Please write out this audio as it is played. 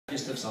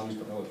List of songs,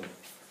 but no,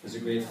 there's a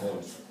great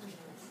chorus.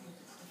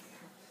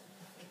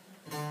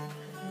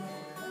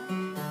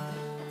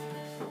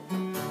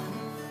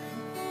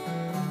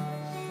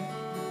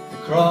 The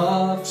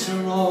crops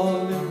are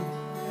all in,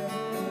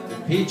 the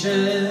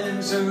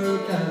peaches are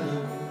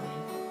gathered,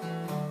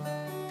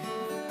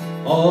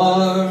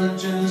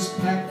 oranges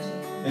packed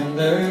in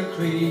their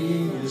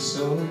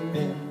creosote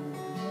bins.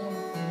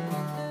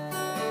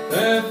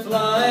 They're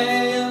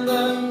flying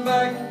them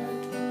back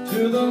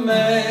to the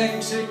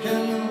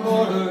Mexican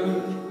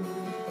border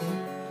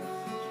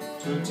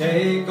to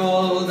take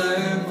all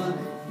their money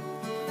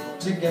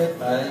to get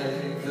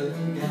back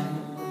again.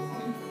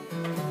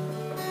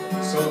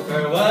 So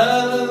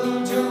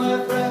farewell to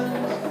my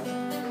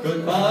friends,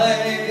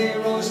 goodbye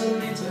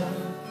Rosalita,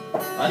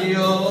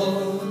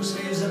 adios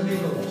mis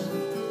amigos,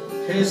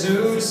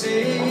 Jesus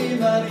y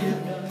Maria.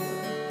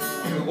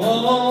 You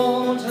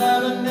won't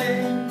have a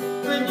name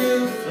when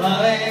you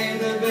fly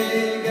the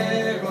big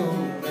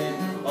aeroplane.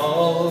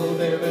 All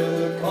they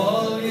will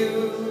call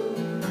you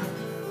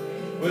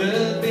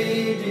will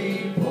be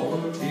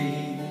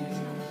deportees.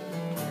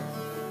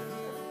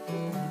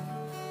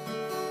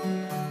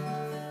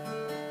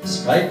 The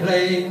sky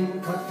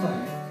plane caught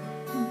fire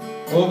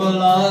over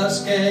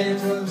Los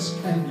Gatos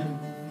Canyon.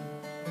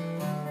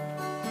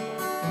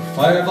 The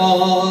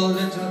fireball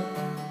lit up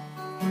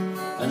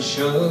and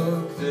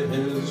shook the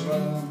hills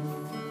round.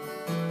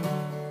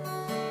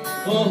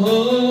 Oh,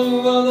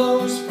 who were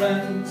those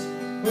friends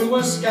who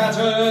were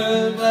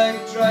scattered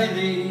like dry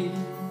leaves?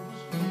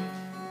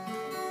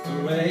 The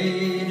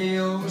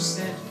radio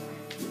said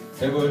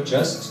they were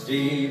just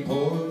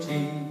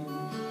deportees.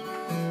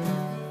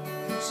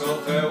 So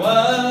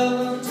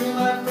farewell to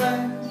my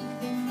friends,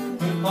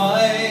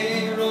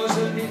 goodbye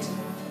Rosalita,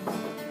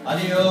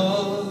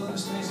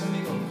 adios mis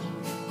amigos,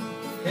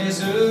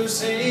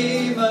 Jesus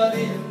y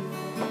Maria.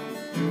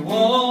 You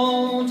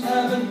won't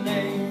have a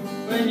name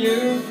when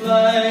you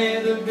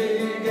fly the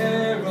big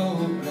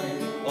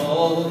aeroplane.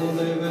 All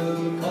they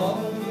will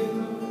call you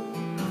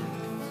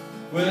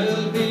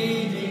will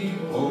be